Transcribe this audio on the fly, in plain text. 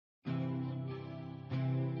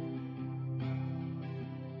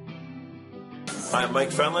I'm Mike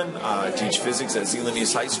Fenlon. I teach physics at Zeeland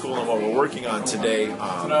East High School, and what we're working on today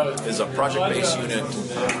is a project-based unit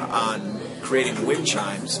on creating wind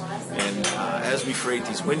chimes. And as we create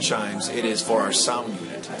these wind chimes, it is for our sound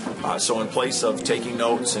unit. So in place of taking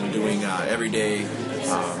notes and doing everyday,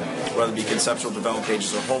 whether it be conceptual development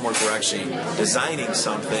pages or homework, we're actually designing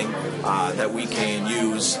something that we can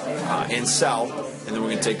use and sell. And then we're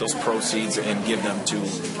going to take those proceeds and give them to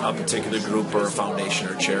a particular group or a foundation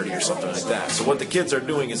or charity or something like that. So what the kids are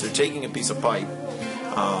doing is they're taking a piece of pipe,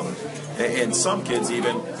 and some kids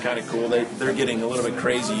even, kind of cool, they're getting a little bit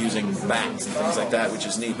crazy using bats and things like that, which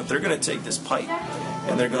is neat. But they're going to take this pipe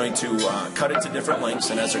and they're going to cut it to different lengths,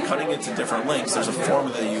 and as they're cutting it to different lengths, there's a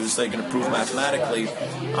formula they use. They can prove mathematically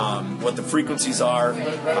what the frequencies are,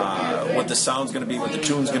 what the sound's going to be, what the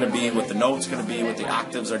tune's going to be, what the note's going to be, what the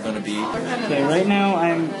octaves are going to be. Okay, right now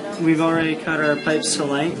we've already cut our pipes to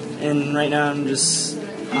length, and right now I'm just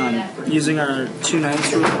using our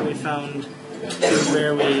 2/9 rule that we found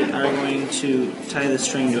where we are going to tie the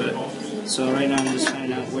string to it. So right now I'm just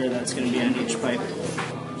finding out where that's going to be on each pipe.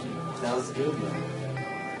 Sounds good, man.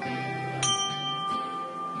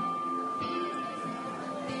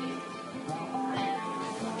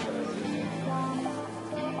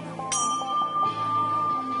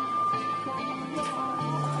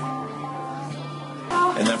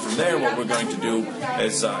 And then from there, what we're going to do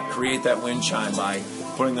is create that wind chime by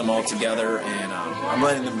putting them all together, and I'm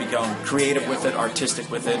letting them become creative with it,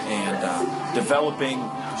 artistic with it, and developing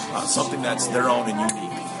something that's their own and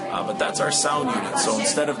unique. But that's our sound unit. So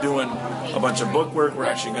instead of doing a bunch of book work, we're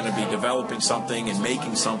actually going to be developing something and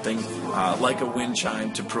making something like a wind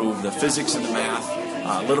chime to prove the physics and the math,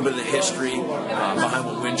 a little bit of the history behind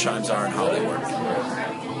what wind chimes are and how they work.